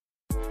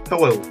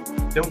Hello,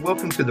 and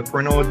welcome to the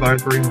Parental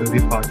Advisory Movie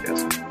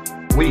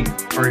Podcast. We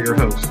are your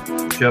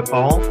hosts, Jeff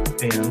Hall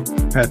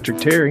and Patrick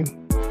Terry.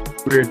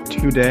 We're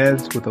two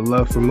dads with a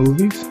love for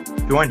movies.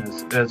 Join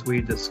us as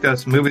we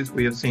discuss movies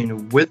we have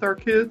seen with our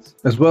kids,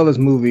 as well as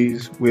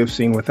movies we have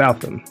seen without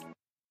them.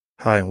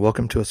 Hi, and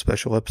welcome to a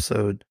special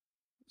episode.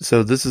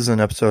 So this is an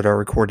episode I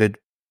recorded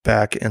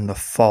back in the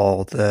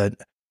fall that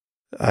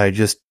I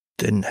just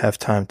didn't have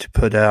time to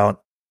put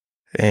out.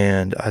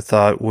 And I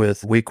thought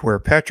with week where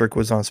Patrick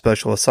was on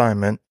special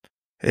assignment,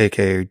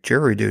 aka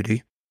jury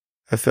duty,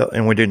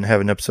 and we didn't have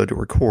an episode to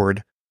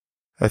record,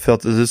 I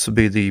felt that this would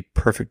be the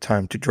perfect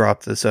time to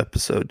drop this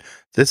episode.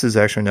 This is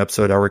actually an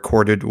episode I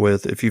recorded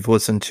with, if you've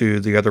listened to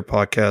the other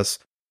podcast,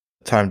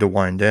 Time to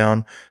Wind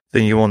Down,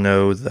 then you will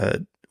know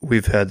that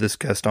we've had this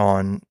guest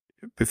on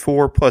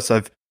before. Plus,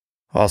 I've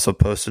also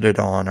posted it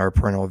on our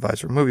Parental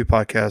Advisory Movie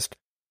Podcast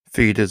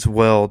feed as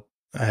well.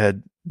 I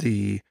had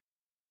the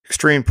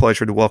extreme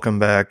pleasure to welcome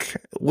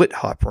back Lit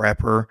Hop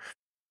rapper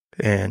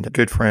and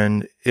good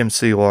friend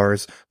MC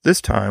Lars, this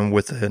time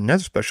with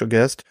another special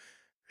guest,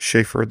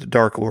 Schaffer the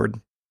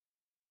Darklord.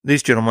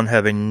 These gentlemen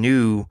have a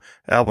new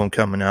album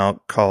coming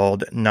out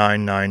called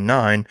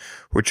 999,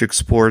 which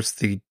explores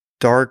the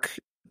dark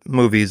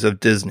movies of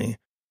Disney,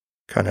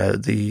 kind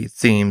of the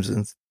themes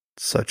and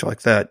such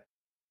like that.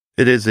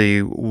 It is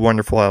a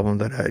wonderful album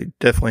that I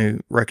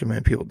definitely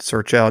recommend people to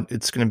search out.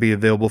 It's going to be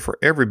available for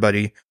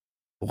everybody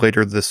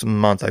later this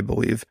month, I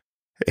believe.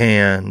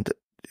 And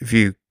if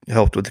you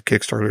helped with the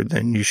Kickstarter,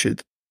 then you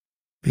should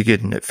be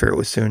getting it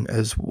fairly soon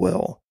as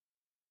well.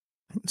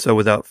 So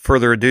without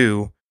further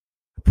ado,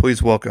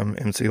 please welcome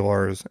MC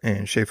Lars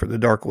and Schaffer the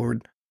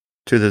Darklord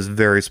to this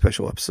very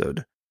special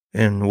episode.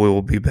 And we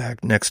will be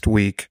back next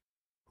week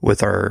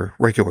with our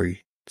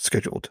regularly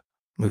scheduled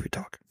movie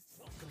talk.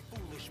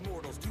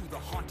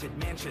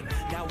 Mansion.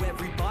 Now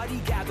everybody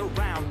gather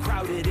round,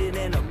 crowded in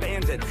and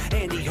abandoned.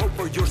 Any hope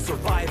for your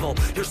survival?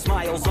 Your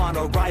smiles on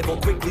arrival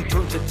quickly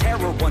turn to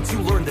terror once you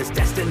learn this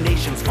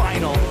destination's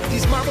final.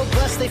 These marble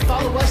busts, they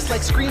follow us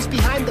like screens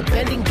behind the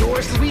bending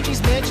doors.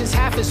 Luigi's mansion's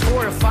half as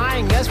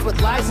horrifying as what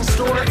lies in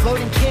store.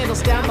 Floating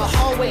candles down the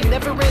hallway,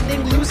 never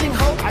ending, losing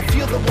hope. I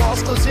feel the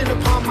walls close in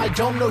upon my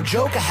dome, no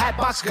joke, a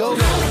hatbox goes.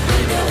 No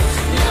windows,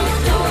 no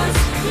doors,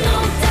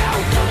 no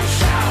doubt, don't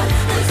shout.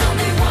 There's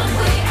only one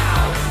way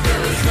out.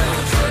 There is no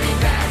turning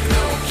back,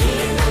 no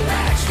key in the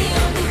latch. The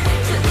only way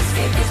to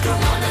escape is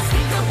through an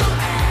unspeakable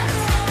act.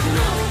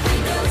 No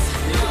windows,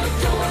 no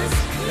doors,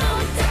 no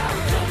doubt,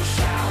 don't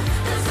shout.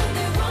 There's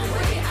only one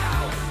way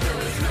out.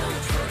 There is no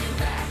turning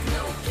back,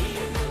 no key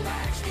in the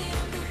latch. The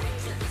only way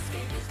to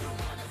escape is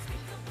through an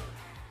unspeakable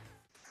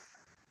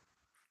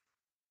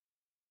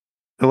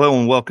act. hello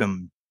and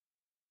welcome.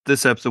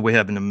 This episode we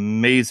have an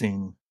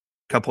amazing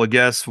couple of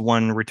guests,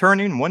 one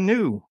returning, one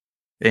new.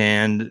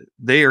 And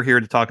they are here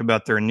to talk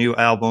about their new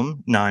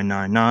album,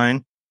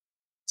 999.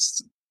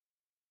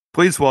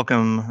 Please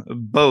welcome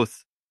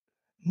both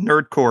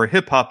Nerdcore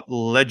hip-hop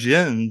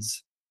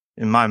legends,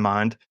 in my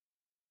mind,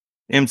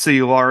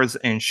 MC Lars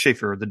and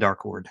Schaffer the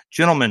Darklord.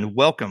 Gentlemen,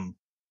 welcome.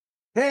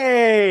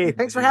 Hey,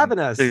 thanks for having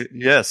us.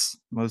 Yes.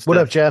 What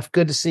up, Jeff?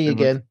 Good to see you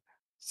again.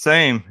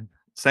 Same.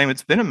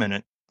 It's been a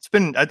minute. It's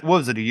been, what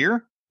was it, a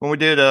year? When we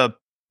did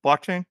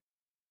blockchain?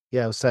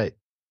 Yeah, it was tight.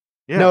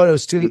 Yeah. No, it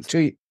was 2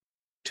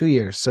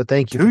 years. So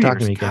thank you for talking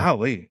to me again.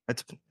 Golly,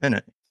 that's a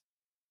minute.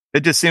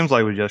 It just seems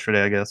like it was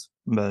yesterday, I guess.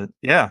 But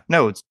yeah,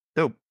 no, it's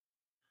dope.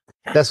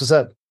 That's what's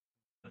up.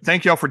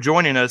 Thank y'all for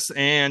joining us.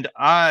 And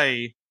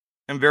I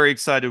am very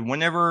excited.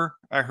 Whenever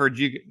I heard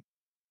you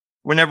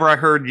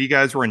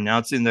guys were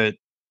announcing that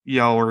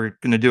y'all were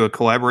going to do a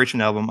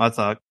collaboration album, I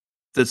thought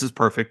this is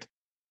perfect.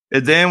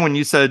 And then when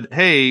you said,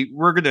 "Hey,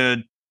 we're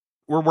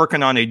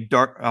working on a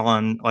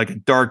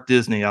dark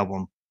Disney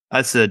album,"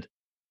 I said,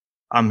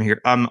 "I'm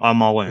here.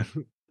 I'm all in."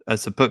 I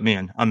said, "Put me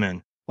in. I'm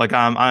in." Like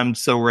I'm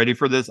so ready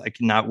for this. I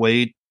cannot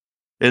wait.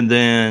 And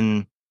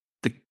then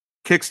the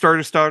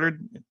Kickstarter started.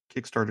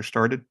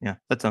 Yeah,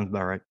 that sounds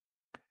about right.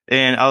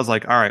 And I was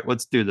like, "All right,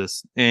 let's do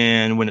this."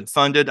 And when it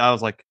funded, I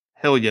was like,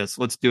 "Hell yes,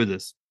 let's do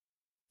this."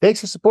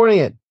 Thanks for supporting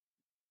it.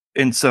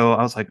 And so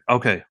I was like,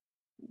 "Okay,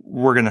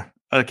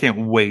 I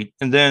can't wait."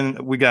 And then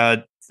we got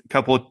a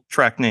couple of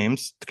track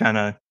names to kind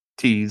of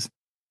tease.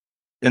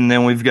 And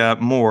then we've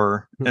got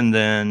more. And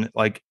then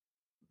like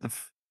the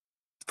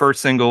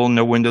first single,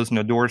 No Windows,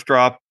 No Doors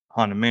drop,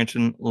 Haunted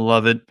Mansion,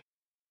 love it.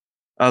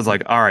 I was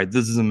like, all right,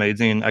 this is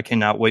amazing. I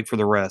cannot wait for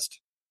the rest.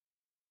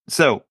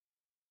 So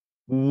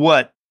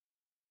where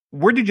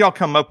did y'all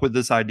come up with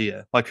this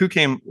idea? Like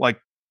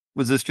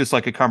was this just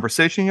like a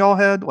conversation y'all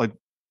had? Like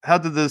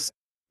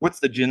what's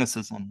the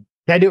genesis on it?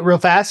 Can I do it real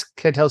fast?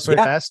 Can I tell the story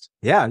fast?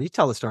 Yeah, you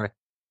tell the story.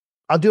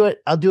 I'll do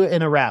it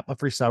in a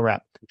freestyle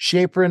rap.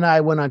 Schaffer and I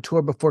went on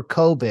tour before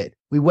COVID.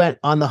 We went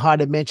on the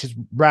Haunted Mansions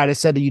ride. I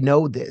said, you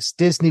know this.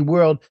 Disney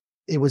World,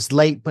 it was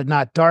late but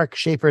not dark.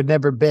 Schaffer had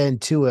never been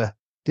to a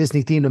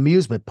Disney-themed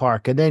amusement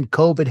park. And then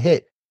COVID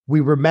hit.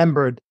 We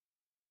remembered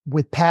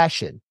with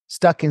passion,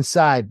 stuck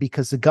inside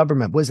because the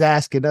government was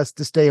asking us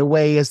to stay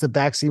away as the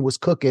vaccine was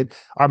cooking.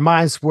 Our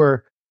minds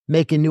were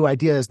making new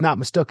ideas, not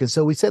mistaken.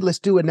 So we said, let's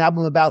do an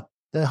album about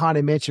the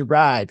Haunted Mansion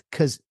ride,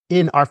 because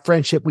in our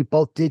friendship, we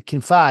both did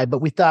confide,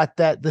 but we thought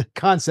that the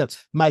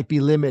concept might be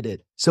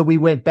limited. So we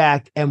went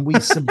back and we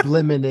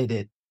subliminated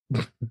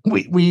it.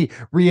 We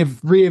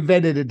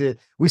reinvented it.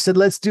 We said,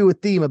 let's do a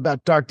theme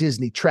about dark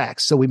Disney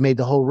tracks. So we made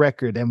the whole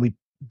record and we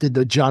did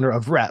the genre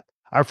of rap.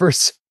 Our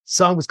first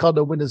song was called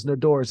No Windows, No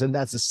Doors, and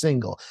that's a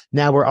single.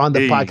 Now we're on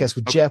the podcast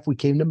with Jeff. We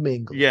came to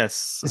mingle.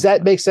 Yes. Does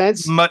that make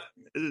sense?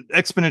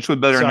 Exponentially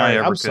better than I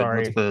ever could.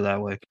 Sorry. Let's put it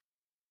that way.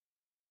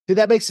 Did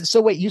that make sense?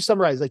 So wait, you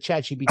summarize like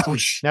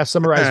ChatGPT. Now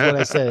summarize what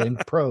I said in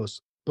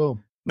prose.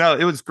 Boom. No,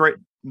 it was great.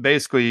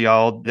 Basically,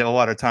 y'all did a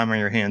lot of time on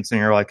your hands, and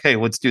you're like, "Hey,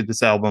 let's do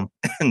this album."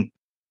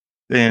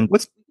 and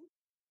what's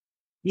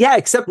Yeah,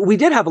 except we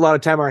did have a lot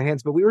of time on our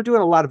hands, but we were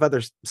doing a lot of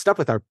other stuff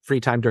with our free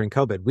time during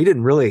COVID. We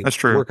didn't really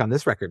work on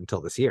this record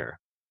until this year.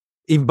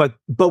 But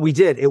we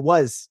did. It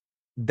was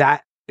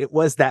that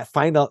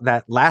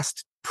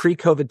last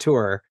pre-COVID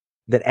tour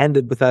that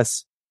ended with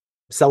us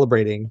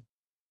celebrating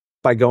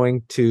by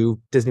going to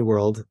Disney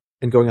World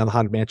and going on the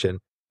Haunted Mansion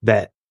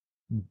that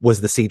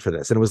was the seed for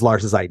this. And it was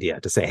Lars's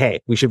idea to say, hey,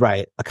 we should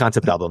write a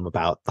concept album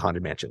about the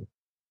Haunted Mansion.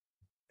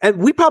 And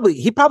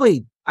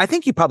I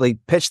think he probably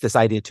pitched this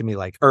idea to me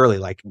like early,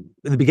 like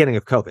in the beginning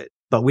of COVID,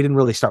 but we didn't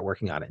really start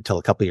working on it until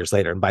a couple of years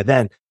later. And by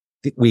then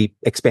we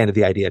expanded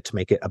the idea to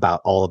make it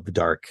about all of the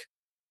dark,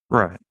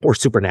 right, or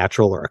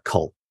supernatural or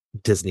occult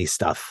Disney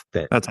stuff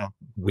that that's all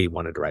we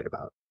wanted to write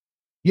about.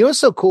 You know what's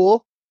so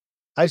cool?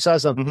 I saw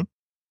something. Mm-hmm.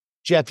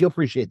 Jeff, you'll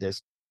appreciate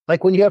this.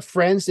 Like when you have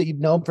friends that you've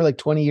known for like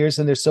 20 years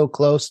and they're so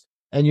close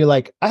and you're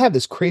like, I have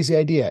this crazy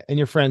idea. And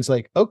your friend's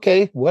like,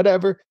 okay,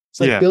 whatever. It's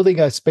like building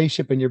a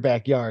spaceship in your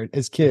backyard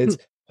as kids.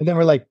 And then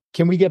we're like,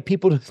 can we get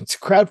people to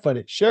crowdfund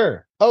it?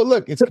 Sure. Oh,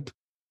 look, it's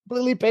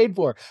completely paid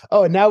for.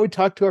 Oh, and now we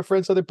talk to our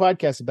friends on their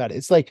podcasts about it.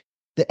 It's like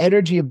the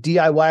energy of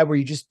DIY where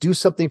you just do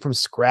something from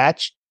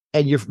scratch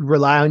and you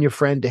rely on your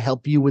friend to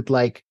help you with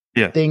like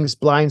things,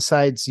 blind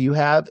sides you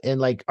have. And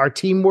like our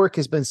teamwork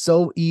has been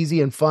so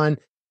easy and fun.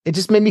 It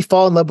just made me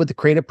fall in love with the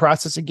creative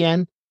process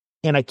again.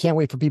 And I can't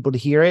wait for people to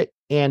hear it.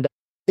 And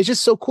it's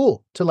just so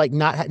cool to like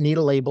not need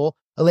a label.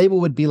 A label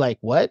would be like,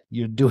 what?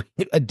 You're doing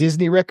a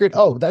Disney record?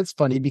 Oh, that's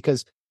funny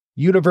because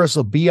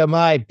Universal,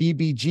 BMI,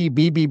 BBG,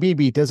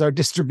 BBBB does our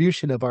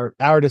distribution of our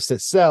artists that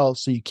sell.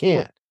 So you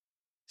can't.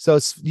 So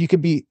you can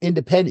be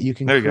independent. You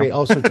can create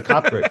all sorts of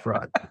copyright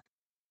fraud.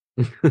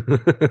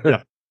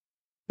 Yeah.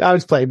 I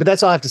was playing, but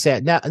that's all I have to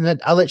say. Now, and then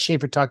I'll let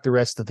Schaffer talk the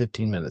rest of the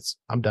 15 minutes.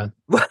 I'm done.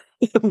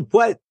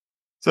 What?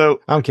 So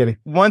I'm kidding.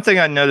 One thing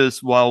I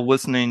noticed while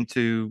listening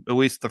to at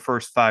least the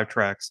first 5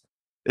 tracks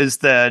is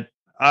that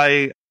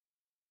I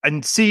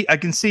can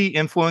see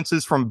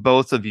influences from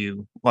both of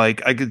you.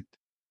 Like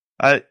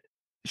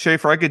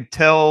Schaffer, I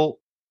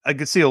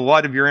could see a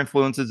lot of your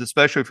influences,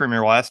 especially from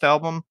your last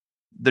album,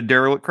 The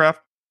Derelict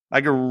Craft.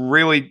 I could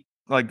really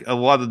like a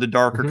lot of the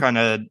darker kind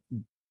of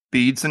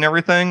beats and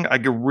everything. I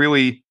could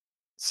really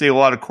see a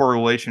lot of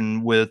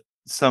correlation with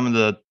some of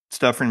the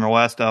stuff from your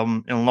last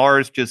album. And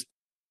Lars, just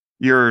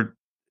your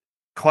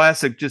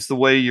classic, just the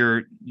way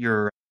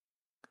the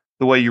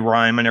way you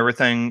rhyme and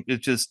everything.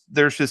 It's just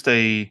there's just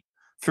a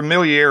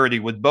familiarity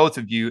with both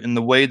of you in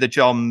the way that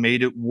y'all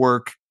made it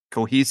work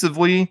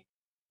cohesively.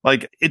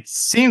 Like it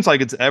seems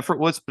like it's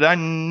effortless, but I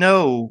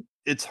know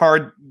it's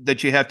hard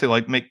that you have to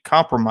like make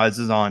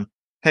compromises on,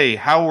 hey,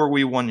 how are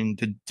we wanting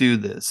to do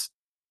this?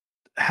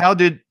 How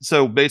did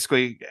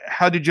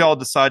y'all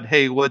decide,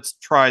 hey, let's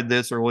try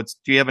this, or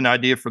do you have an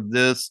idea for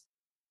this?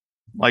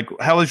 Like,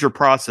 how is your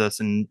process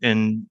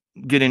in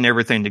getting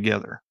everything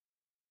together?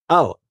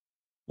 Oh,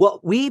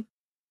 well, we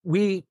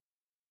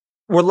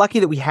were lucky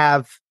that we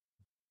have,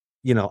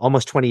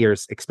 almost 20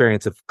 years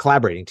experience of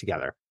collaborating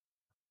together.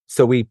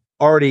 So we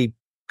already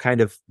kind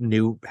of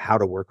knew how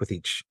to work with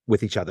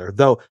each other,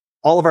 though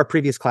all of our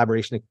previous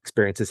collaboration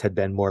experiences had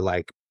been more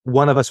like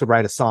one of us would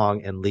write a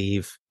song and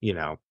leave,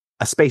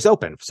 a space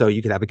open. So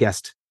you could have a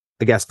guest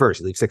verse,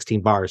 you leave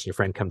 16 bars and your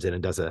friend comes in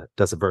and does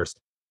a verse.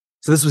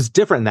 So this was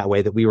different in that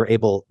way that we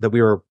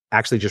were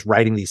actually just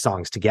writing these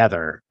songs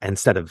together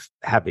instead of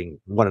having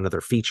one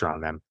another feature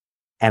on them.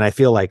 And I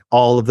feel like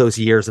all of those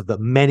years of the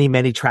many,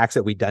 many tracks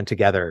that we'd done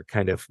together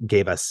kind of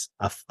gave us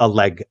a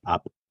leg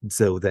up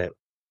so that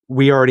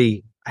we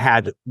already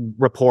had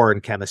rapport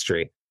and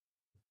chemistry.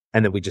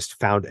 And then we just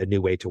found a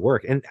new way to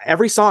work. And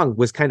every song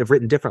was kind of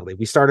written differently.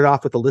 We started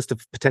off with a list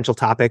of potential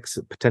topics,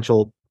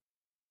 potential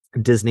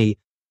Disney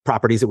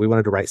properties that we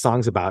wanted to write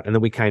songs about. And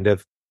then we'd kind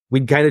of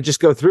just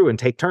go through and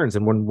take turns.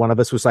 And when one of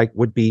us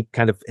would be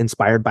kind of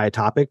inspired by a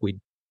topic, we'd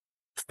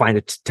find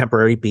a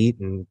temporary beat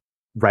and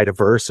write a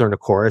verse or a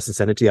chorus and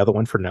send it to the other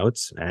one for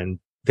notes. And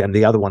then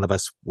the other one of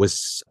us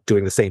was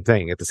doing the same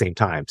thing at the same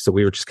time. So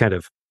we were just kind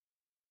of,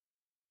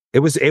 it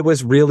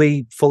was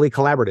really fully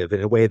collaborative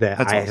in a way that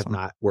I have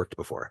not worked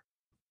before.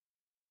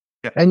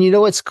 Yeah. And you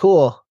know what's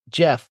cool,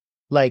 Jeff?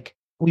 Like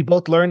we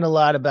both learned a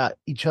lot about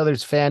each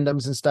other's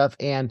fandoms and stuff.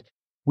 And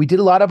we did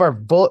a lot of our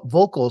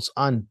vocals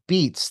on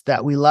beats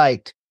that we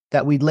liked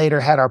that we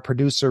later had our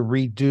producer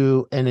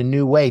redo in a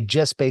new way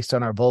just based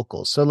on our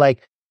vocals. So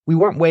like we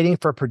weren't waiting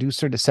for a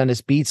producer to send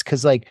us beats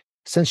because like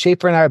since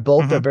Schaefer and I are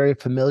both Mhm. are very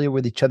familiar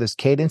with each other's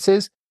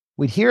cadences,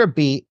 we'd hear a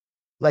beat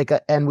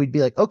and we'd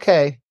be like,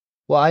 okay,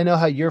 well, I know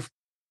how your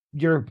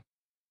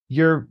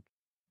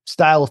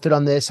style will fit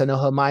on this. I know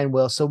how mine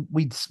will. So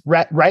we'd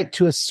write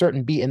to a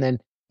certain beat and then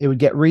it would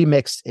get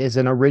remixed as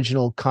an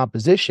original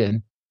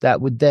composition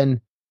that would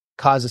then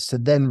cause us to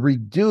then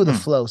redo the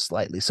flow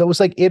slightly. So it was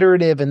like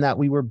iterative in that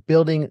we were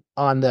building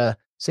on the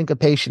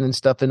syncopation and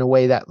stuff in a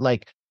way that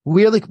like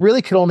we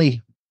really could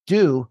only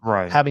do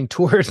Right. having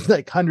toured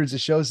like hundreds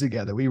of shows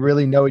together. We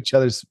really know each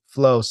other's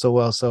flow so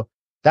well. So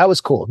that was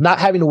cool. Not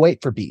having to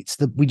wait for beats.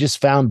 We just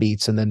found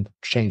beats and then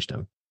changed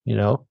them, you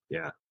know?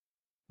 Yeah.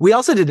 We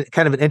also did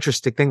kind of an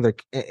interesting thing.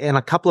 Like in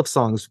a couple of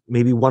songs,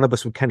 maybe one of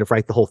us would kind of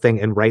write the whole thing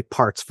and write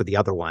parts for the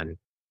other one.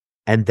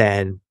 And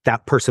then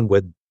that person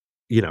would,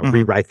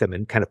 rewrite them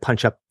and kind of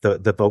punch up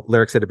the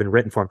lyrics that had been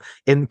written for them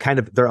in kind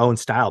of their own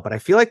style. But I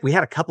feel like we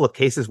had a couple of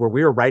cases where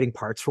we were writing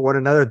parts for one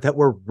another that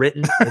were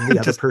written in the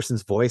other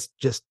person's voice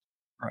just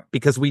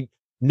because we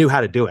knew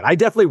how to do it. I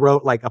definitely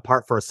wrote like a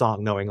part for a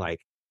song knowing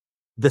like,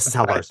 this is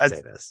how Lars would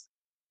say this.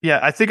 Yeah,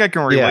 I think I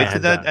can relate to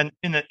and, that,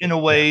 and in a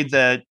way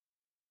that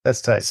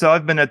That's tight. So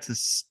I've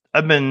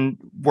been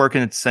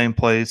working at the same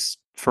place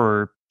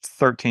for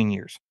 13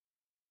 years.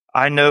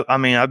 I've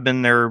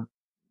been there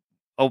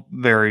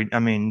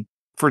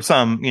for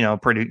some,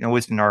 pretty, at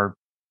least in our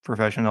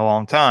profession, a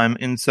long time.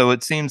 And so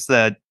it seems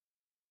that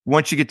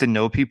once you get to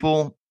know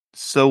people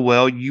so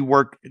well,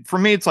 for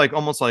me, it's like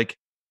almost like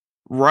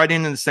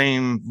writing in the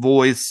same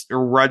voice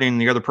or writing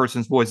the other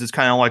person's voice is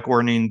kind of like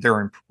learning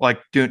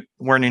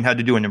learning how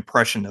to do an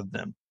impression of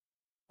them.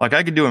 Like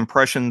I could do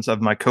impressions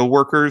of my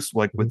coworkers,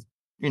 like with,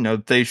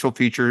 facial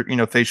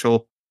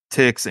facial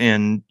tics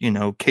and,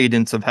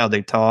 cadence of how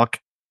they talk.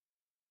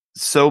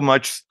 So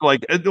much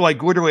like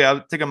literally,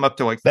 I think I'm up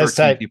to like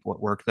 13 people at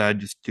work that I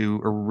just do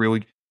a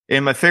really,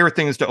 and my favorite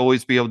thing is to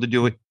always be able to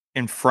do it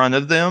in front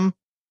of them.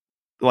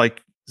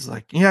 Like, it's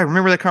like, yeah,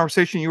 remember that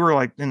conversation you were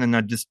like, and then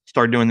I just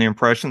start doing the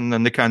impression and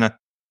then they kind of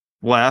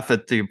laugh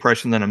at the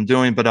impression that I'm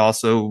doing, but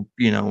also,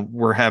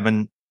 we're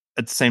having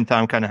at the same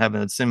time, kind of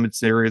having a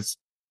serious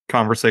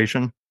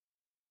conversation.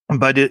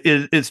 But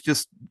it's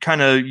just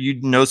kind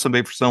of,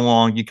 somebody for so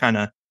long,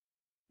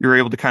 you're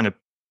able to kind of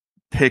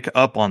pick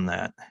up on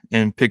that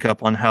and pick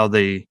up on how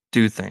they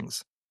do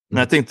things. And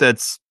I think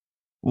that's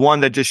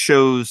one that just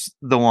shows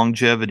the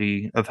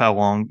longevity of how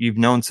long you've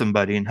known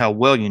somebody and how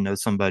well you know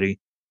somebody.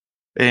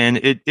 And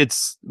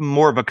it's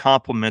more of a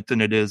compliment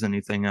than it is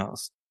anything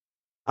else.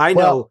 I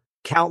know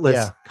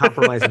countless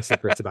compromising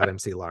secrets about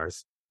MC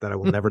Lars that I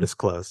will never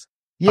disclose.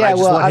 Yeah, but I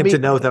just want him to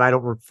know that I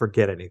don't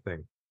forget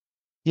anything.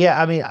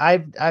 Yeah, I mean,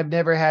 I've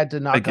never had to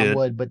knock on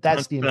wood, but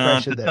that's the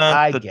impression that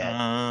I get.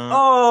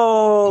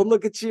 Oh,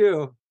 look at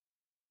you.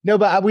 No,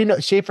 but we know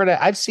Schaefer.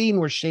 I've seen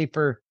where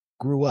Schaefer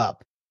grew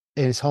up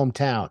in his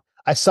hometown.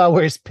 I saw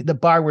where the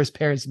bar where his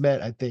parents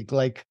met. I think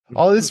like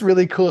all this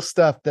really cool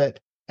stuff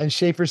and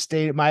Schaefer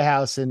stayed at my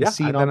house and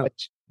seen all my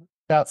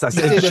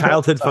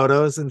childhood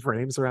photos and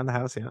frames around the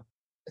house. Yeah,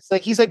 it's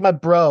like he's like my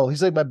bro.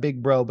 He's like my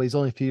big bro, but he's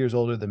only a few years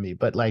older than me.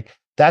 But like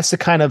that's the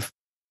kind of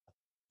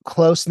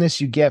closeness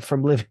you get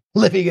from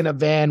living in a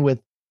van with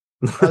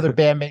other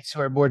bandmates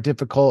who are more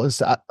difficult and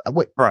stuff.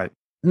 Right.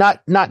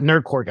 Not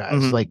nerdcore guys.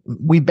 Mm-hmm. Like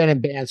we've been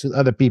in bands with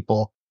other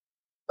people,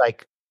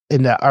 like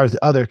in our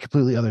other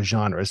completely other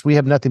genres. We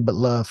have nothing but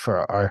love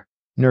for our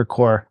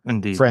nerdcore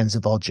friends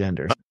of all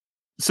genders.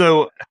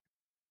 So,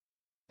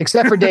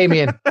 except for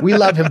Damien, we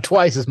love him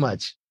twice as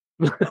much.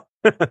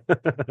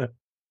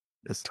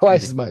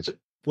 Twice as much.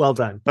 Well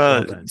done.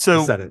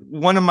 So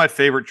one of my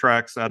favorite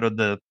tracks out of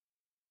the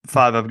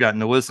 5 I've gotten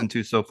to listen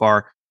to so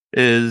far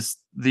is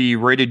the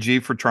Rated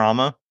G for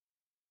Trauma.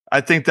 I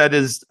think that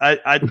is,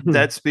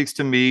 that speaks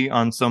to me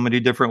on so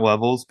many different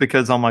levels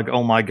because I'm like,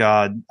 oh my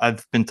God,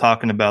 I've been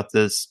talking about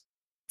this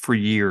for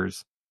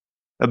years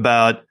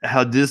about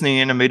how Disney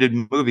animated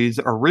movies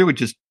are really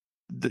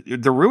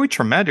they're really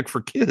traumatic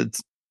for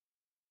kids.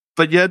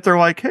 But yet they're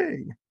like,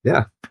 hey.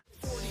 Yeah.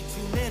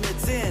 42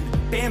 minutes in,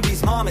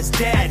 Bambi's mom is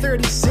dead.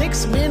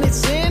 36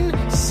 minutes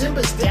in,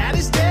 Simba's dad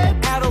is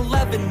dead. At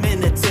 11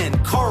 minutes in,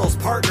 Carl's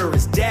partner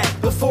is dead.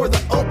 Before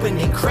the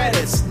opening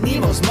credits,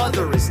 Nemo's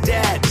mother is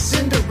dead.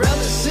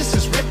 Cinderella's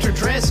sisters ripped her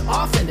dress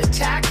off and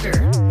attacked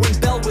her. When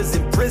Belle was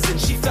in prison,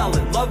 she fell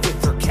in love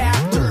with her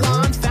captor.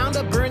 Mulan found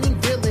a burning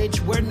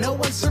village where no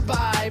one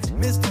survived.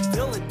 Mystic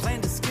Villain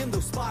planned to skin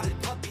those spotted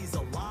puppies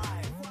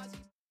alive.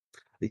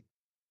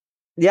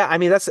 Yeah, I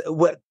mean that's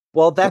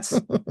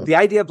the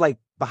idea of like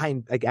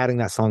behind like adding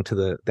that song to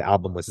the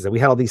album is that we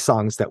had all these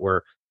songs that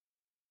were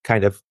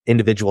kind of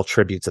individual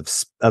tributes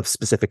of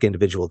specific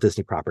individual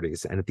Disney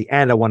properties, and at the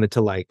end I wanted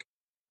to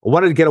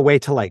get a way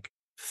to like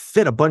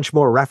fit a bunch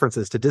more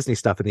references to Disney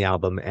stuff in the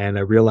album, and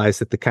I realized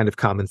that the kind of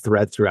common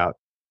thread throughout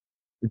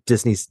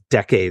Disney's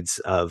decades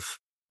of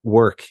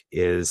work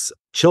is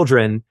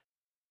children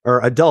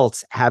or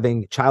adults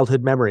having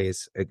childhood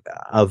memories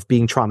of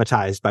being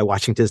traumatized by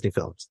watching Disney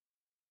films.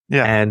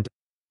 Yeah. And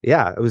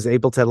yeah, I was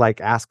able to like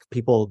ask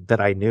people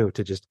that I knew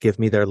to just give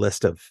me their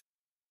list of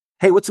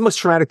hey, what's the most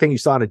traumatic thing you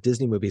saw in a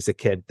Disney movie as a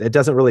kid? It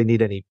doesn't really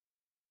need any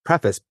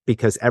preface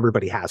because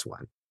everybody has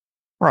one.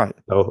 Right.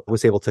 So I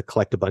was able to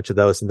collect a bunch of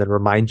those and then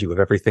remind you of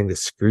everything that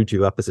screwed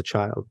you up as a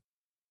child.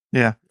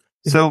 Yeah.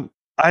 So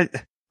I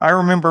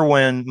remember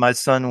when my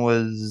son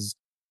was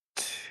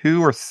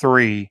 2 or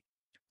 3,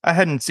 I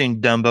hadn't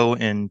seen Dumbo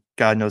in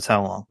God knows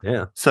how long.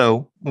 Yeah.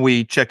 So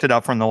we checked it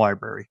out from the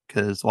library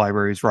because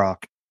libraries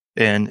rock.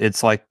 And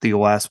it's like the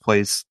last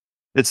place,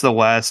 it's the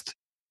last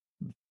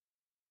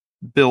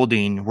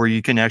building where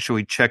you can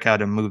actually check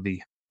out a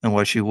movie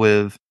unless you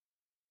live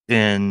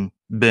in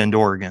Bend,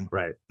 Oregon.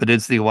 Right. But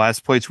it's the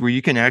last place where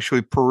you can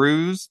actually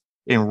peruse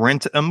and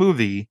rent a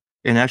movie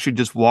and actually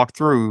just walk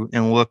through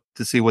and look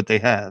to see what they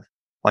have,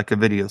 like a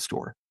video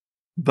store.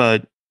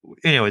 But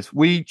anyways,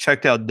 we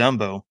checked out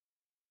Dumbo.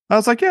 I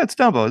was like, yeah, it's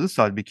Dumbo. This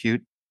ought to be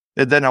cute.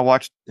 And then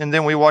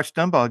we watched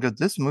Dumbo. I go,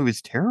 this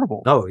movie's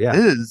terrible. Oh, yeah.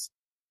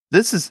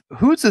 This is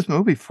who is this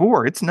movie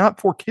for? It's not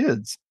for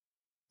kids.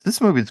 This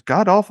movie's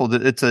god awful.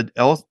 It's an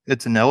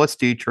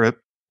LSD trip.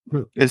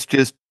 It's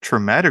just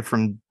traumatic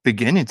from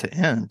beginning to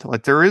end.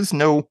 Like there is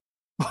no.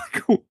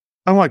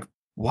 I'm like,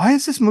 why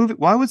was this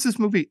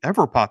movie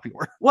ever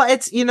popular? Well,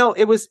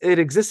 it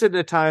existed in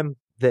a time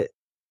that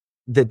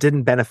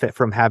didn't benefit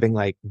from having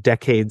like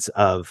decades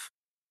of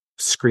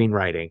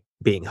screenwriting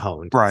being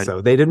honed. Right.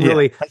 So they didn't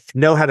really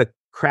know how to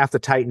craft a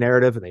tight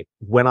narrative, and they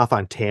went off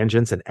on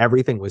tangents, and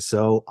everything was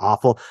so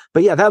awful.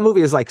 But yeah, that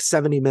movie is like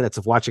 70 minutes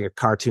of watching a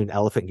cartoon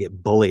elephant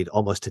get bullied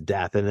almost to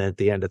death, and then at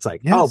the end it's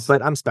like, oh,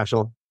 but I'm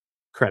special.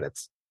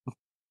 Credits.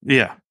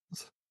 Yeah.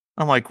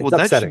 I'm like, well,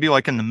 that should be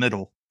like in the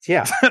middle.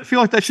 Yeah. I feel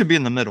like that should be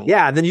in the middle.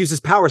 Yeah, and then uses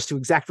powers to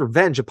exact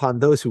revenge upon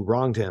those who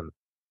wronged him.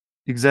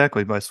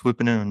 Exactly, by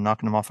swooping in and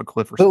knocking him off a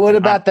cliff or But something. what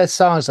about that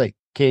song? It's like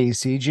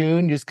Casey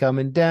Jr.'s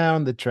coming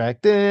down the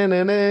track.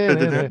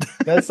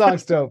 That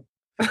song's dope.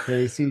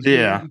 Casey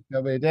Jr.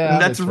 coming down.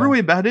 And that's really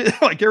about it.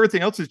 Like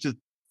everything else is just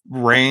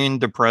rain,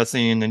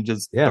 depressing, and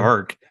just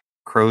dark.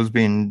 Crows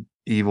being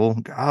evil.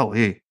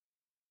 Golly.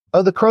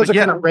 Oh, the crows are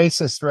kind of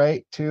racist,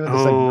 right? Too.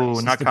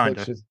 There's not kind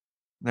of.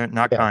 They're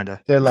not kind of.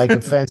 They're like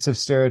offensive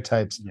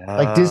stereotypes.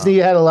 Like Disney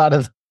had a lot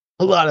of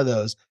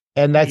those,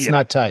 and that's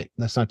not tight.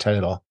 That's not tight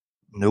at all.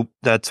 Nope.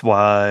 That's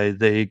why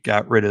they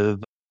got rid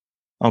of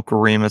Uncle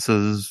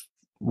Remus's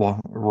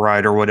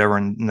ride or whatever,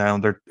 and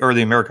now or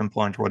the American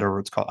Plunge or whatever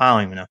it's called. I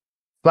don't even know.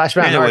 Splash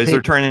Mountain. Anyways,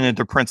 they're turning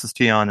into Princess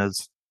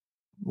Tiana's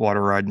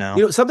water ride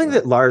now. Something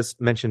that Lars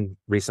mentioned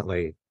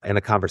recently in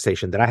a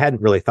conversation that I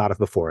hadn't really thought of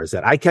before is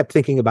that I kept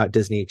thinking about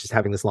Disney just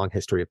having this long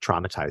history of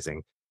traumatizing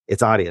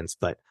its audience,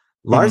 but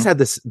Lars had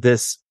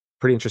this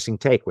pretty interesting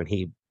take when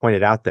he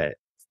pointed out that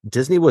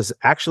Disney was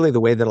actually the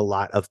way that a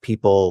lot of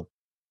people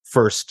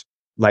first,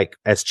 like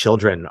as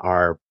children,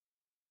 are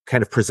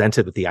kind of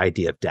presented with the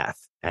idea of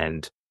death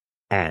and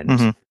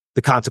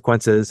the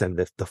consequences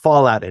and the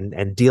fallout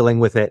and dealing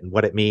with it and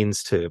what it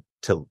means to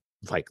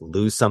like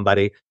lose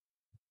somebody,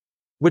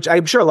 which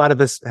I'm sure a lot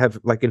of us have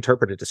like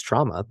interpreted as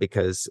trauma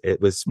because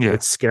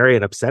it's scary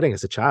and upsetting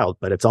as a child,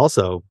 but it's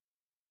also,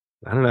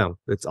 I don't know.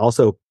 It's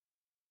also,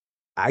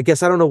 I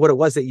guess I don't know what it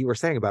was that you were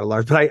saying about it,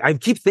 Lars, but I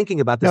keep thinking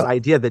about this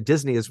idea that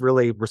Disney is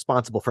really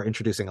responsible for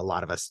introducing a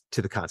lot of us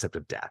to the concept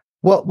of death.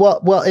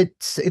 Well,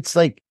 it's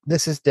like,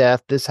 this is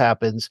death. This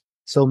happens.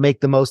 So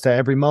make the most of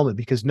every moment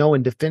because no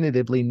one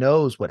definitively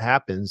knows what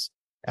happens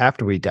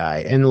after we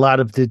die. And a lot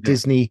of the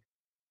Disney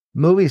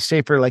movies,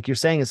 Schaffer, like you're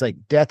saying, is like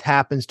death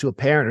happens to a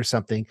parent or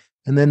something.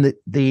 And then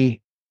the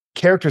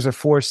characters are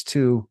forced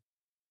to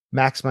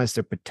maximize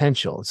their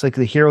potential. It's like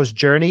the hero's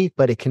journey,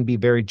 but it can be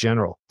very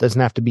general. It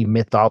doesn't have to be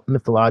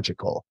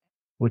mythological,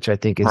 which I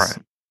think is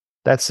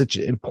that's such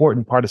an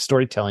important part of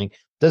storytelling.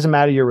 Doesn't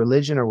matter your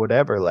religion or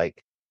whatever.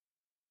 Like,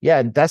 yeah,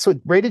 and that's what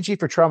Rated G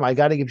for Trauma. I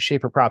got to give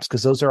Schaffer props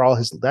because those are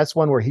all that's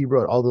one where he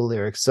wrote all the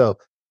lyrics. So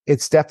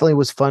it's definitely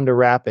was fun to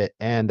rap it.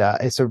 And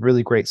it's a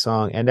really great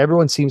song. And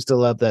everyone seems to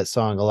love that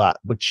song a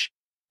lot, which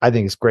I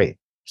think is great.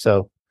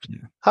 So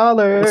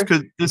holler.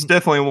 It's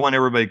definitely one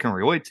everybody can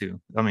relate to.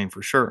 I mean,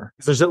 for sure.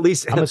 There's at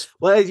least,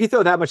 well, you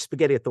throw that much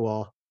spaghetti at the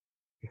wall,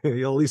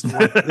 you'll at least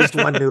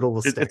one noodle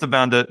will stick. It's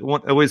bound to,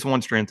 at least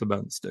one strand's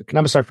about to stick. And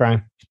I'm going to start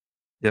crying.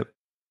 Yep.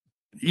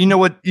 You know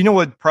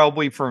what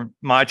probably for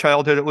my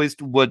childhood, at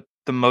least, what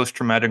the most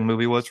traumatic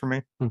movie was for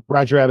me?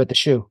 Roger Rabbit, the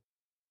shoe.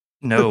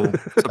 No,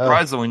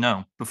 surprisingly,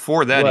 no.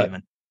 Before that,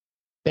 What?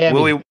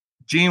 even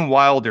Gene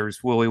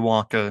Wilder's Willy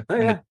Wonka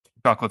and the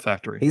Chocolate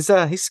Factory. He's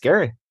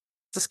scary.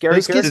 It's a scary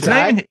Those kids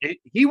character.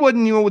 He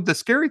wasn't even with the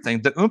scary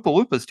thing. The Oompa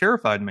Loompas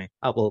terrified me.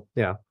 Oh well,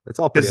 yeah, it's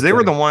all because they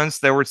were the ones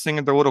that were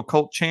singing their little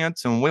cult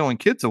chants and wailing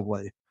kids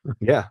away.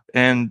 Yeah,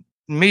 and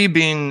me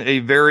being a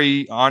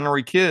very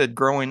ornery kid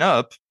growing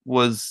up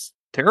was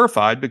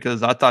terrified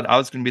because I thought I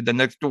was going to be the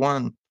next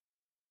one.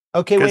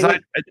 Okay, because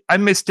I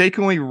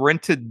mistakenly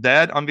rented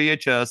that on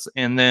VHS,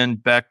 and then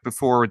back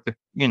before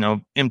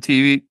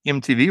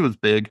MTV was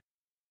big,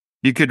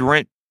 you could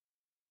rent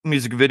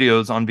music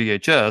videos on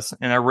VHS,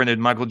 and I rented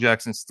Michael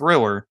Jackson's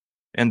Thriller,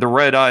 and the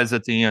red eyes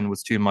at the end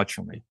was too much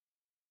for me.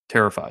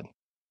 Terrified.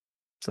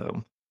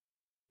 So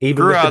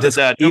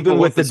even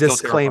with the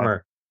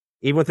disclaimer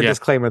Even with the Yeah.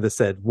 disclaimer that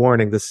said,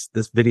 "Warning: this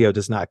video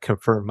does not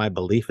confirm my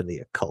belief in the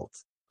occult."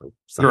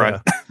 So,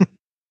 Right.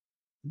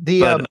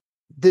 The But,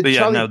 the but yeah,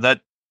 Charlie. no,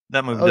 that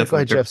movie Oh, go definitely.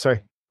 ahead, Jeff.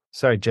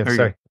 Sorry, Jeff. There you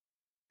Sorry.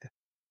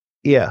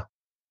 Yeah,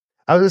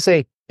 I was gonna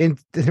say in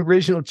the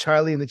original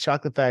Charlie and the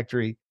Chocolate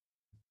Factory,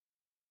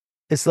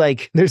 it's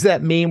like there's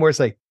that meme where it's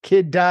like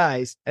kid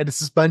dies and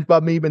it's a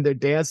SpongeBob meme and they're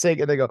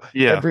dancing and they go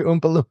Yeah. every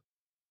Oompa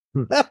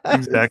Loompa.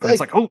 Exactly. It's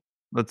like, oh,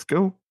 let's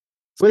go.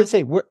 What did it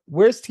say?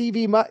 Where's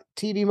TV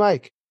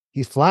Mike?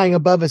 He's flying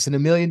above us in a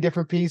million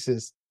different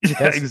pieces. Yeah,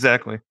 That's-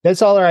 exactly.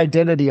 That's all our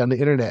identity on the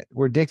internet.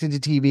 We're addicted to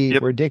TV.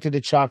 Yep. We're addicted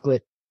to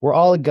chocolate. We're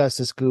all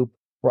Augusta Scoop.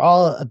 We're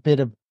all a bit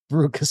of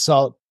Veruca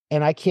Salt.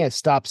 And I can't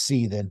stop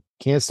seething.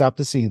 Can't stop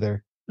the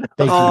seether.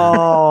 Thank you.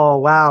 oh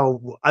wow,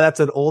 that's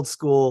an old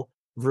school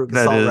Veruca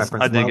That Salt is.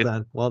 reference. I dig Well it.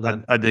 done. Well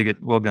done. I dig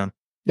it. Well done.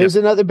 There's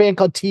another band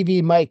called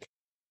TV Mike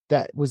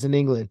that was in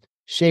England.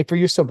 Schaefer,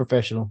 you're so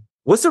professional.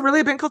 Was there really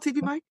a band called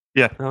TV Mike?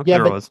 Yeah. Okay. Yeah,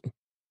 There but- was. I'm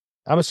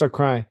gonna start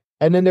crying.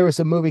 And then there was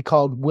a movie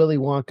called Willy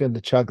Wonka and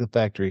the Chocolate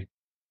Factory.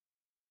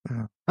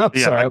 Yeah. I'm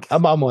Yeah, sorry,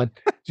 I'm on one.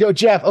 Yo,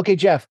 Jeff. Okay,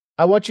 Jeff.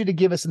 I want you to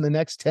give us in the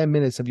next 10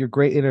 minutes of your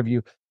great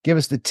interview. Give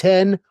us the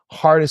 10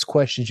 hardest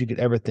questions you could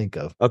ever think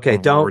of. Okay,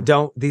 Oh, Lord.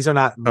 don't. These are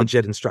not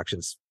legit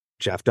instructions,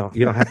 Jeff.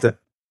 You don't have to.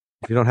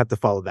 You don't have to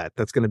follow that.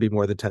 That's going to be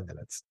more than 10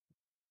 minutes.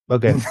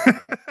 Okay.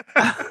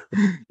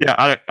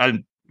 Yeah,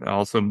 I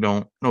also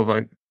don't know if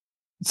I.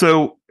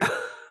 So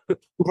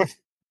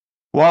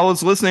while I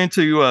was listening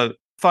to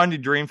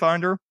Finding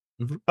Dreamfinder,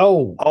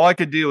 Oh, all I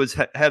could do was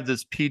have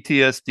this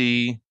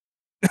PTSD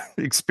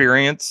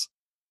experience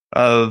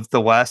of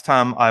the last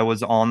time I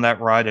was on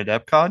that ride at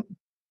Epcot,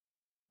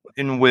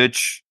 in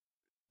which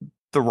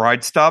the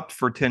ride stopped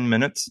for 10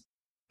 minutes,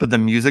 but the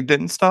music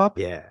didn't stop.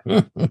 Yeah,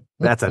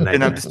 that's a And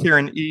nightmare. I'm just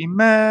hearing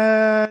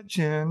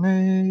imagination,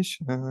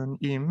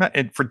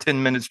 and for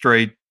 10 minutes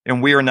straight,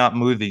 and we are not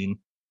moving.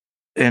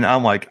 And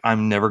I'm like,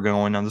 I'm never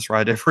going on this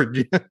ride ever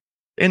again.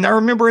 And I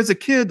remember as a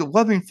kid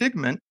loving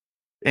Figment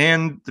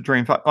and the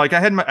Dream. Like I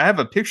have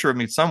a picture of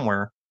me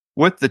somewhere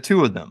with the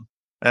two of them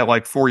at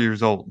like 4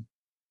 years old,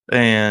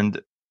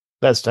 and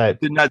that's tight.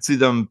 did not see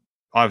them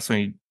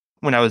obviously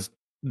when I was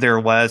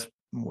there last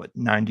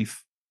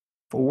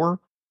 94.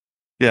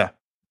 Yeah,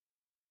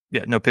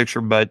 no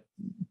picture, but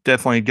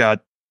definitely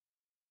got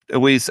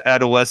at least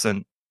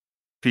adolescent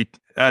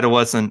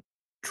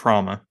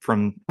trauma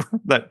from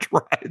that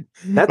ride.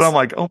 But I'm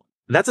like, oh,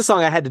 That's a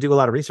song I had to do a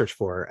lot of research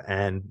for,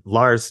 and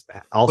Lars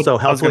also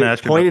I was gonna helpfully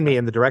ask you pointed about me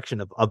in the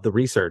direction of the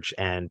research.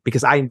 And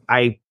because I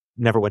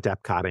never went to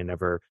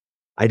Epcot,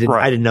 I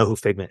didn't know who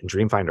Figment and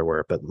Dreamfinder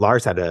were, but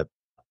Lars had a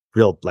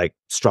real like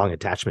strong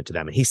attachment to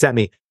them, and he sent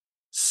me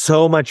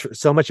so much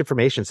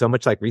information, so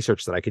much like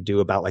research that I could do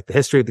about like the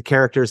history of the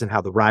characters and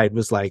how the ride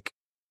was like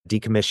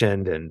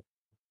decommissioned and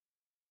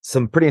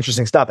some pretty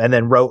interesting stuff. And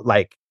then wrote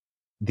like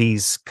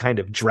these kind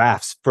of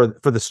drafts for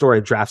the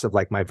story, drafts of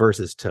like my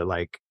verses to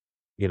like,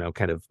 you know,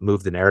 kind of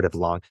move the narrative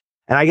along.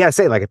 And I gotta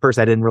say, like at first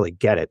I didn't really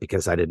get it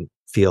because I didn't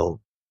feel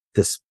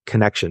this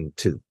connection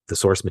to the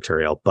source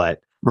material, but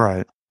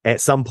right. at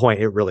some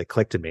point it really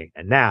clicked to me.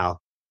 And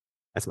now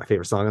that's my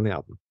favorite song on the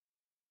album.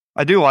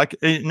 I do like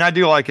it, and I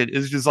do like it.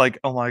 It's just like,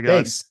 oh my god,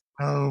 Thanks.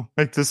 oh,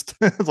 make this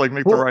like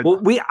make Well, the right.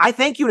 well, I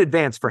thank you in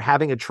advance for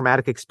having a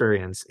traumatic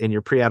experience in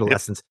your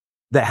pre-adolescence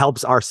that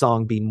helps our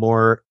song be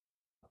more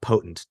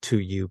potent to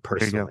you There you go.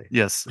 personally.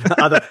 Yes,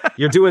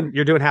 You're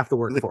doing half the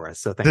work for us.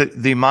 So thank you.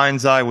 the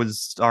mind's eye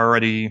was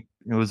already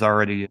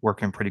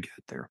working pretty good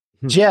there.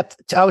 Jeff,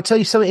 I will tell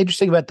you something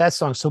interesting about that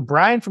song. So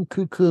Brian from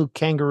Cuckoo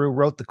Kangaroo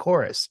wrote the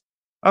chorus.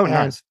 Oh, And-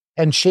 nice.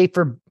 And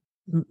Schaefer,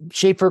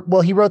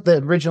 well, he wrote the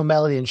original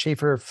melody and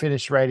Schaefer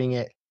finished writing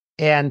it.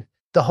 And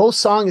the whole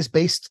song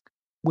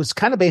was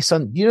kind of based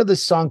on, you know, the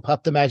song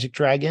Puff the Magic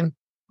Dragon?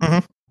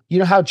 Mhm. You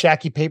know how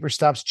Jackie Paper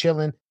stops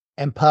chilling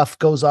and Puff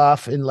goes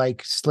off and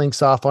like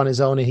slinks off on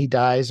his own and he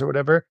dies or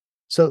whatever.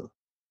 So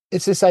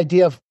it's this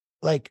idea of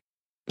like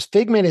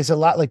Figment is a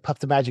lot like Puff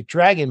the Magic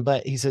Dragon,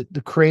 but he's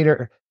the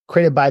created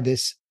by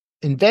this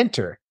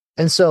inventor.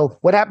 And so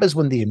what happens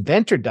when the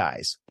inventor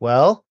dies?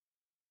 Well,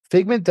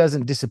 Figment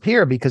doesn't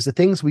disappear because the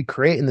things we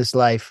create in this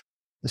life,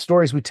 the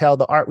stories we tell,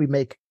 the art we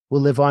make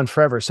will live on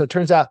forever. So it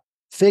turns out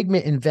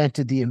Figment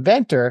invented the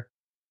inventor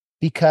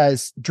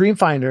because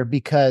Dreamfinder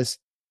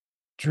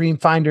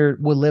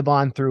will live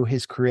on through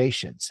his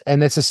creations.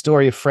 And it's a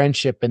story of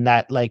friendship and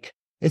that like,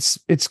 it's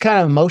kind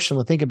of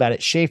emotional to think about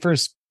it.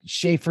 Schaefer's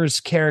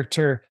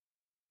character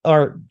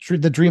or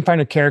the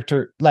Dreamfinder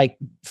character, like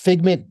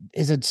Figment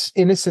is an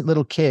innocent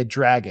little kid,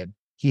 Dragon.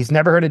 He's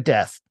never heard of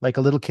death, like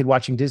a little kid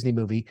watching Disney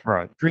movie.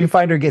 Right.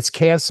 Dreamfinder gets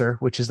cancer,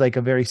 which is like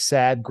a very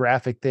sad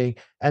graphic thing.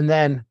 And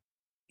then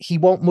he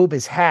won't move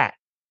his hat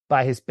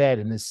by his bed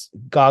and his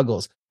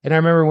goggles. And I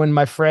remember when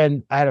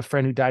I had a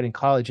friend who died in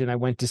college and I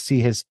went to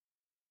see his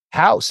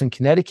house in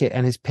Connecticut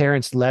and his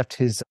parents left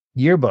his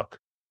yearbook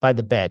by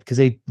the bed because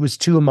it was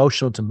too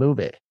emotional to move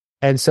it.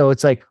 And so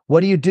it's like,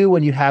 what do you do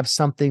when you have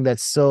something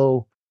that's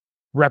so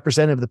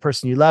representative of the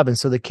person you love? And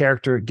so the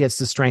character gets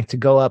the strength to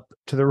go up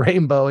to the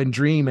rainbow and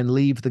dream and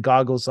leave the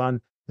goggles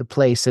on the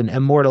place and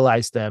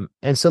immortalize them.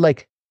 And so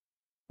like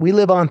we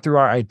live on through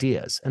our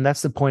ideas, and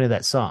that's the point of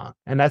that song.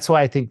 And that's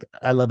why I think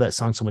I love that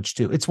song so much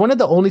too. It's one of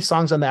the only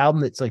songs on the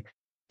album that's like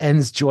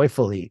ends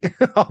joyfully.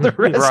 All the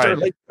rest are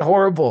like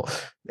horrible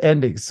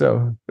endings.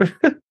 So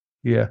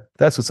yeah,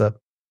 that's what's up.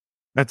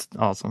 That's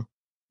awesome.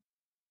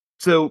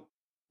 So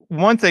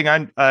one thing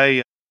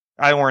I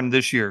learned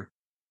this year.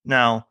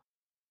 Now,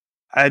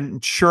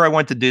 I'm sure I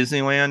went to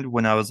Disneyland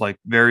when I was like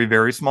very,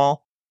 very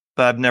small,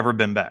 but I've never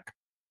been back.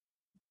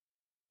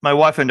 My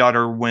wife and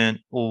daughter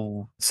went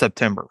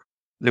September.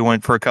 They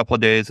went for a couple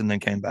of days and then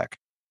came back.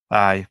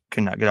 I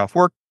could not get off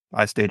work.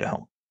 I stayed at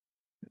home.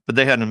 But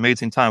they had an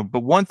amazing time.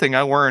 But one thing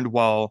I learned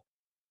while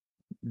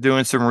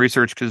doing some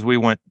research, because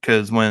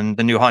when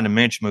the new Haunted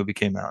Mansion movie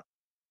came out,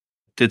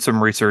 did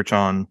some research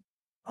on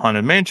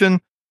Haunted Mansion.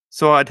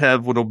 So I'd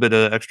have a little bit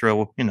of extra,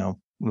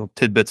 little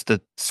tidbits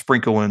to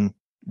sprinkle in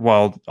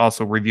while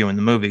also reviewing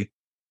the movie.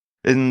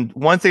 And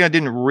one thing I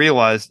didn't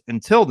realize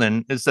until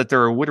then is that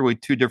there are literally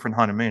two different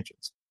Haunted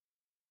Mansions.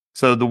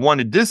 So the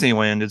one at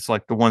Disneyland is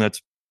like the one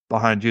that's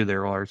behind you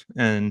there, Lars.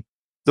 And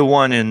the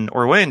one in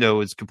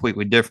Orlando is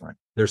completely different.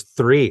 There's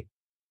 3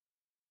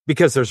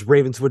 because there's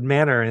Ravenswood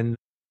Manor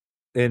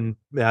in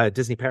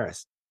Disney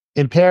Paris.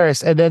 In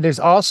Paris. And then there's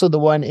also the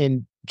one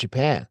in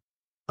Japan.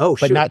 Oh,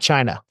 but shoot. not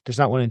China. There's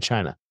not one in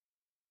China.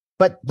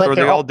 But So are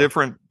they all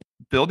different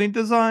building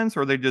designs,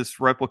 or are they just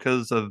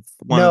replicas of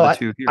one of the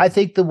two here? I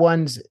think the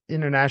ones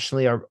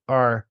internationally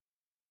are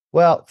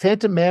well,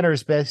 Phantom Manor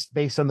is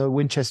based on the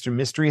Winchester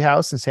Mystery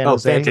House in San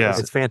Jose.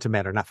 It's Phantom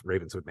Manor, not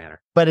Ravenswood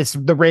Manor. But it's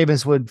the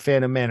Ravenswood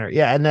Phantom Manor.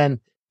 Yeah. And then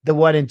the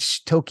one in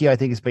Tokyo, I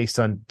think, is based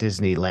on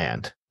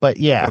Disneyland. But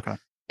yeah, Okay.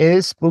 It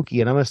is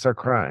spooky, and I'm going to start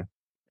crying.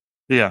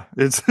 Yeah,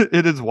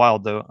 it is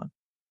wild though,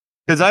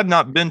 because I've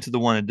not been to the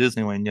one at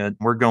Disneyland yet.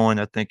 We're going,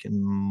 I think,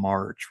 in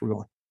March. We're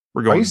going.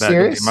 Are you back.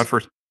 serious?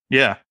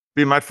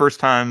 Be my first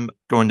time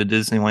going to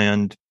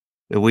Disneyland,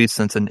 at least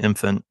since an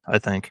infant, I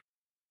think.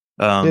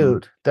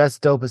 Dude, that's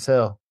dope as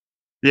hell.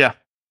 Yeah.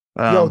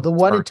 Yo, the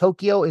one in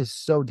Tokyo is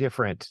so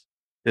different.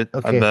 I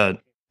bet.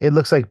 It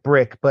looks like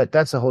brick, but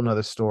that's a whole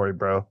nother story,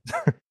 bro.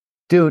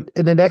 Dude,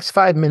 in the next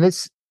 5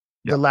 minutes,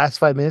 the last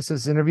 5 minutes of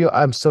this interview,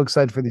 I'm so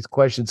excited for these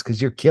questions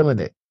because you're killing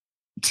it.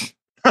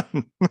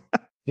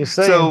 You're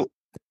saying.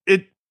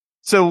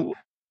 So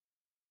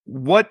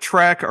what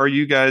track are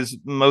you guys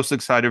most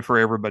excited for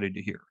everybody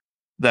to hear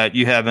that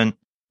you haven't,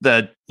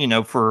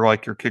 for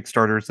like your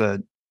Kickstarters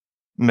that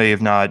may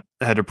have not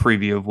had a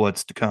preview of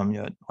what's to come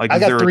yet? Like, I is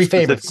got there 3 a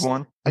specific favorites.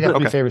 one? I got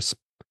 3 favorites,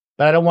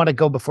 but I don't want to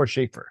go before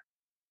Schaefer.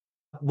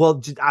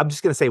 Well, I'm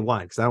just going to say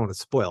one because I don't want to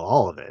spoil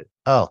all of it.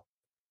 Oh,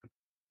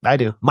 I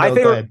do. My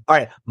favorite. All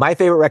right. My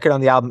favorite record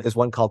on the album is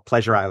one called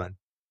Pleasure Island.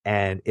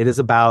 And it is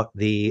about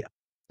the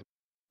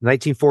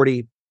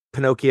 1940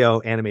 Pinocchio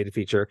animated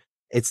feature.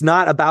 It's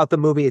not about the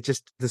movie. It's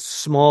just the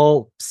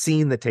small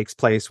scene that takes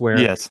place where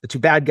the 2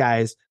 bad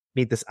guys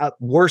meet this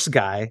worse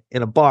guy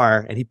in a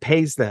bar, and he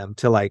pays them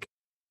to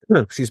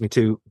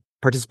to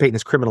participate in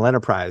this criminal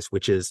enterprise,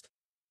 which is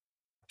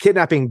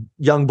kidnapping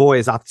young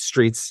boys off the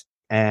streets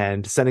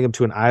and sending them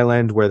to an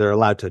island where they're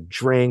allowed to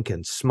drink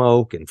and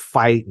smoke and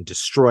fight and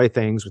destroy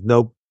things with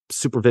no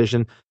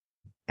supervision.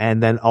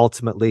 And then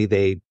ultimately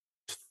they,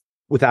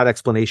 without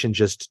explanation,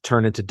 just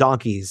turn into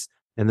donkeys,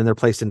 and then they're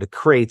placed into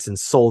crates and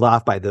sold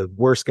off by the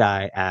worst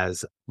guy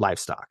as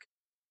livestock.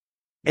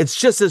 It's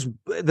just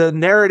the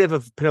narrative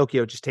of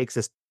Pinocchio just takes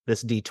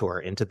this detour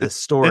into this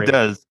story. It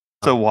does.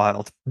 So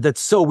wild. That's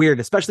so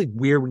weird, especially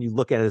weird when you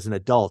look at it as an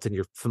adult and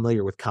you're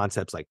familiar with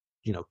concepts like,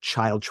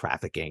 child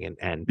trafficking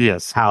and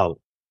yes, how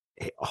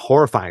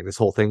horrifying this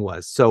whole thing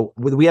was. So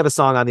we have a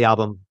song on the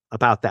album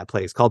about that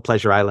place called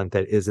Pleasure Island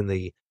that is in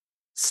the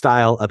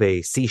style of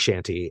a sea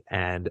shanty.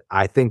 And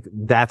I think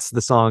that's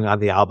the song on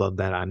the album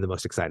that I'm the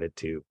most excited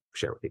to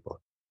share with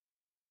people.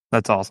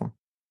 That's awesome.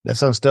 That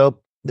sounds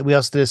dope. We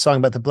also did a song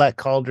about the Black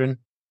Cauldron.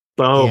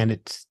 Oh. And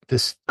it's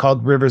this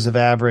called Rivers of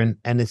Avron.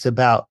 And it's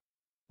about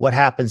what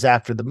happens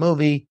after the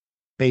movie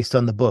based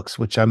on the books,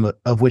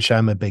 of which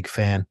I'm a big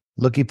fan.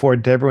 Looking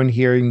forward to everyone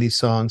hearing these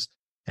songs.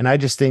 And I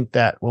just think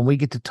that when we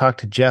get to talk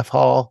to Jeff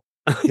Hall,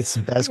 it's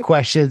the best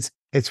questions.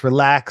 It's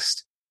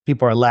relaxed.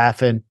 People are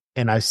laughing.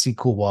 And I see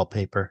cool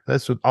wallpaper.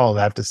 That's all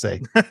I have to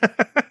say.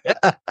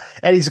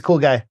 And he's a cool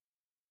guy.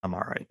 I'm all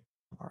right.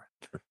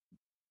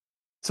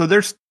 So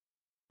there's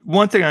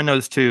one thing I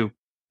noticed too.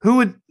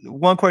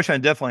 One question I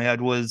definitely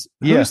had was,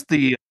 who's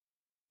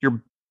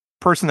your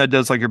person that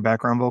does like your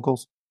background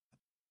vocals?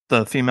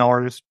 The female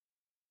artist?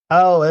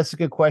 Oh, that's a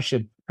good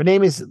question. Her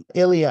name is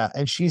Ilya,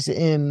 and she's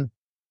in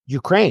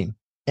Ukraine,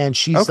 and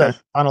she's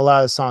on a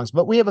lot of songs.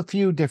 But we have a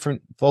few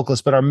different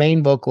vocalists, but our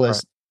main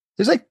vocalist,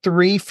 there's like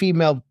 4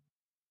 female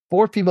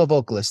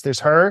vocalists. There's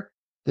her,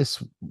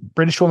 this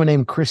British woman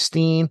named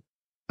Christine.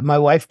 My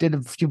wife did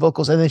a few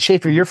vocals, and then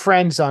Schaefer, your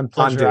friend's on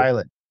Pleasure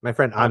Island. My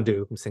friend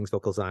Amdu, who sings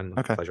vocals on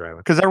Pleasure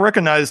Island. Because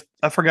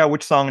I forgot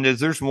which song it is.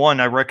 There's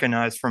one I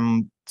recognize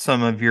from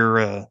some of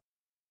your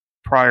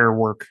prior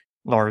work,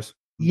 Lars.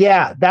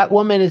 Yeah, that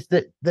woman is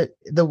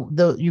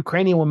the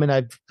Ukrainian woman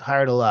I've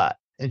hired a lot.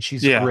 and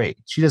she's Yeah. great.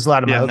 She does a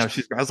lot of my Yeah, hooks.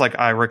 no, I was like,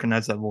 I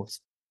recognize that voice.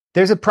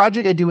 There's a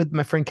project I do with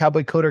my friend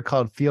Cowboy Coder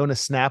called Fiona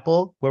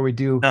Snapple, where we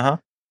do Uh-huh.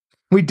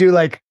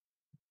 like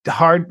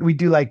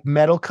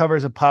metal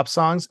covers of pop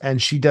songs, and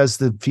she does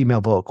the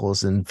female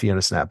vocals in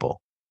Fiona Snapple.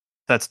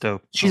 That's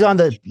dope. She's on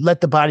the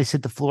Let the Bodies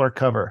Hit the Floor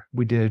cover.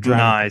 We did a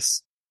drama.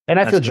 Nice. And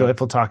I feel That's dope.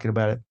 joyful talking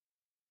about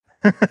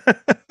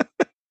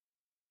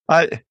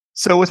it.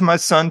 So with my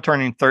son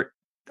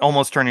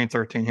almost turning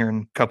 13 here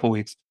in a couple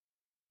weeks,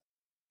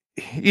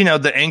 you know,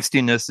 the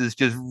angstiness is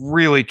just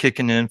really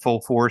kicking in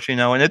full force, you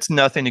know, and it's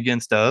nothing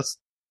against us.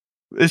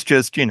 It's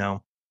just, you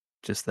know,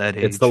 just that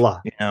age. It's the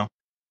law. You know,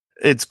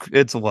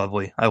 it's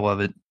lovely. I love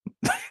it.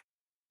 Wait,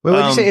 what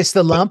did you say? It's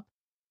the lump?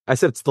 I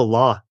said it's the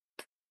law.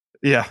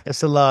 Yeah. It's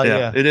the law,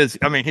 yeah. It is.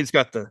 I mean, he's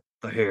got the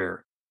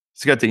hair.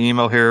 He's got the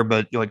emo hair,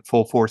 but like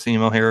full force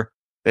emo hair.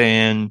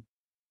 And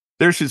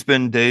there's just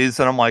been days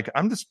that I'm like,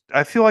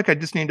 I feel like I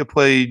just need to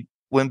play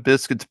Limp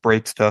Bizkit's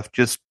break stuff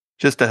just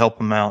to help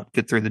him out,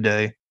 get through the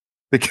day.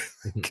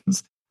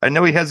 Because I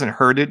know he hasn't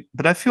heard it,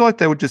 but I feel like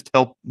that would just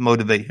help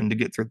motivate him to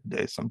get through the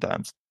day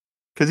sometimes.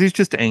 Because he's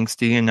just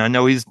angsty, and I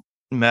know he's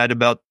mad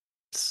about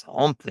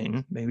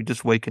something, maybe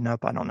just waking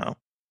up. I don't know.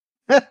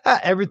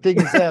 Everything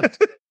is up.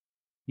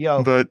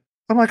 Yo, But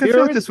I'm like, I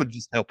feel like this would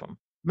just help him.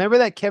 remember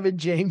that Kevin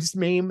James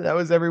meme that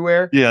was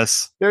everywhere?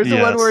 Yes. There's the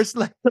one where it's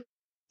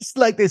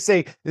like they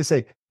say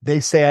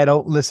I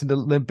don't listen to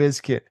Limp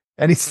Bizkit,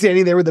 and he's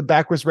standing there with the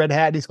backwards red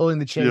hat, and he's holding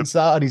the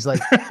chainsaw, and he's like,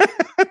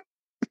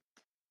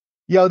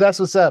 "Yo, that's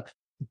what's up."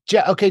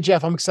 Okay,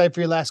 Jeff, I'm excited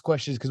for your last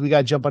questions because we got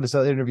to jump on this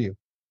other interview.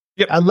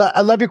 Yep.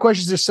 I love your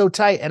questions; they're so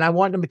tight, and I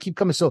want them to keep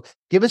coming. So,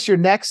 give us your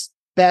next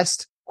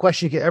best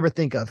question you could ever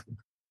think of.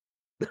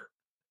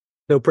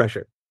 No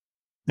pressure.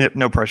 Yep,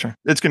 no pressure.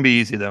 It's gonna be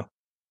easy though.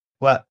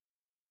 What?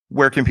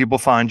 Where can people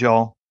find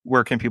y'all?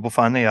 Where can people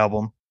find the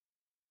album?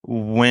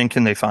 When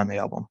can they find the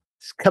album?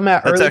 It's come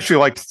out That's early. actually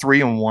like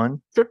 3 in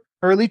 1.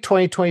 Early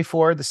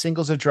 2024. The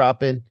singles are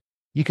dropping.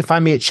 You can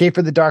find me at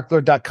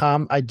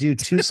schafferthedarklord.com. I do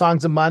 2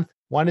 songs a month.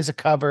 One is a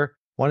cover,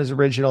 one is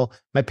original.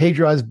 My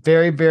Patreon is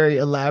very, very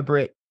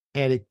elaborate,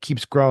 and it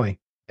keeps growing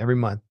every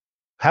month.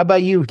 How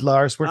about you,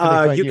 Lars? Where can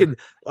they find you?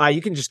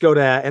 You can just go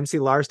to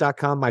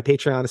mclars.com. My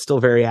Patreon is still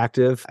very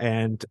active,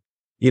 and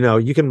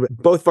you can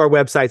both of our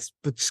websites.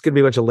 It's just going to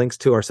be a bunch of links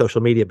to our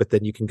social media, but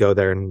then you can go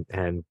there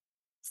and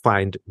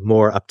find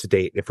more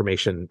up-to-date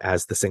information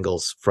as the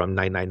singles from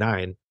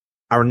 999,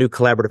 our new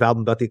collaborative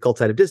album about the occult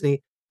side of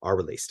Disney, are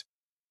released.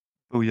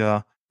 Oh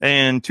yeah.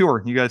 And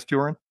tour. You guys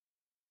touring?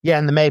 Yeah,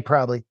 in the May,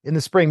 probably. In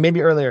the spring,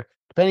 maybe earlier,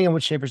 depending on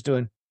what Schaefer's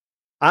doing.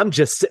 I'm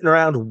just sitting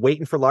around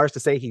waiting for Lars to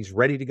say he's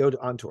ready to go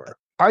on tour.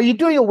 Are you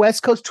doing a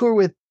West Coast tour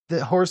with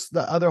the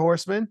other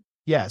horsemen?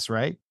 Yes,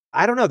 right?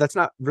 I don't know. That's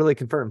not really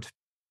confirmed.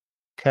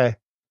 Okay.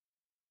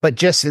 But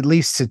just at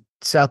least to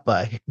South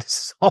by. This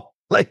is all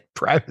like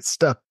private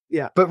stuff.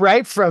 Yeah. But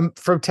right from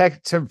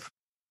tech to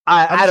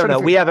I don't know.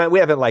 We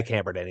haven't like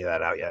hammered any of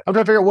that out yet. I'm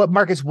trying to figure out what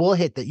markets we'll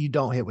hit that you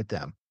don't hit with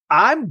them.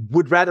 I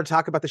would rather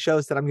talk about the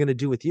shows that I'm going to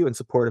do with you in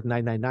support of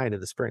 999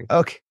 in the spring.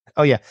 Okay.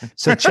 Oh yeah.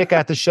 So check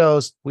out the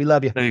shows. We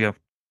love you. There you go.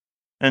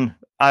 And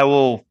I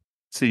will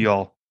see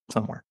y'all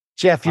somewhere.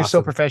 Jeff, you're so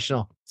Awesome.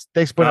 professional.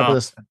 Thanks for putting up with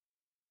us.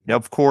 Yeah,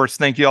 of course.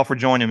 Thank you all for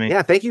joining me.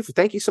 Yeah, thank you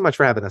so much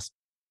for having us.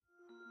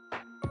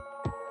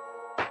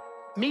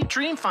 Meet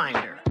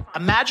Dreamfinder, a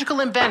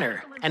magical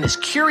inventor, and his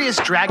curious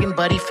dragon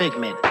buddy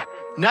Figment.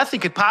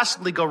 Nothing could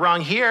possibly go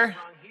wrong here.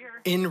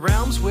 In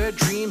realms where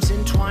dreams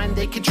entwine,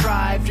 they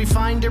contrive.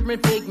 Dreamfinder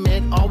and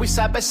Figment, always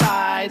side by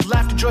side.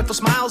 Laughter, joyful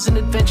smiles, and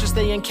adventures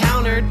they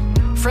encountered.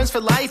 Friends for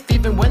life,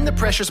 even when the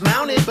pressure's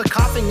mounted. But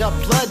coughing up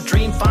blood,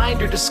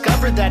 Dreamfinder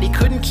discovered that he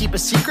couldn't keep a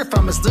secret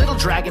from his little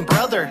dragon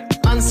brother.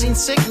 Unseen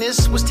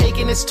sickness was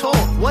taking its toll.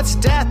 What's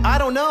death? I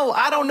don't know.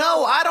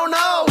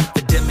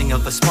 The dimming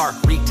of a spark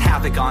wreaked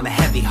havoc on a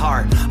heavy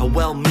heart. A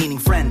well-meaning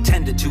friend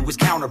tended to his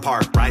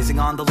counterpart. Rising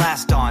on the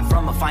last dawn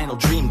from a final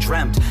dream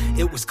dreamt.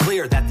 It was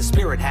clear that the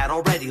spirit had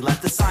already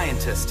left the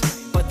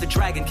scientist. But the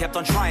dragon kept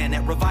on trying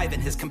at reviving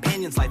his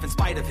companion's life in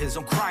spite of his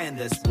own crying.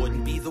 This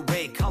wouldn't be the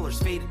way,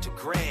 colors faded to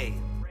gray.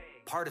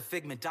 Part of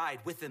Figment died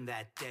with him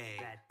that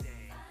day.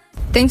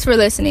 Thanks for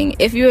listening.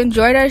 If you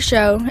enjoyed our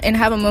show and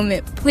have a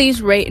moment,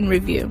 please rate and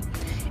review.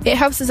 It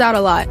helps us out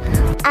a lot.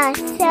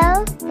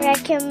 Also,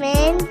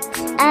 recommend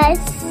us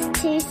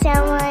to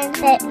someone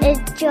that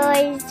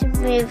enjoys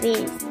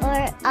movies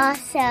or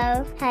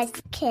also has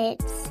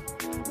kids.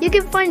 You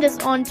can find us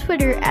on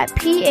Twitter at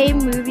PA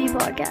Movie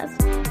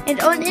Podcast and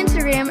on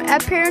Instagram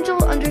at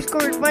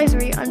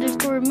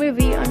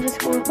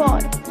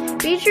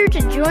parental_advisory_movie_pod. Be sure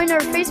to join our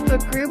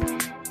Facebook group,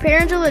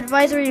 Parental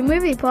Advisory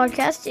Movie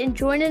Podcast, and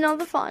join in on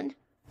the fun.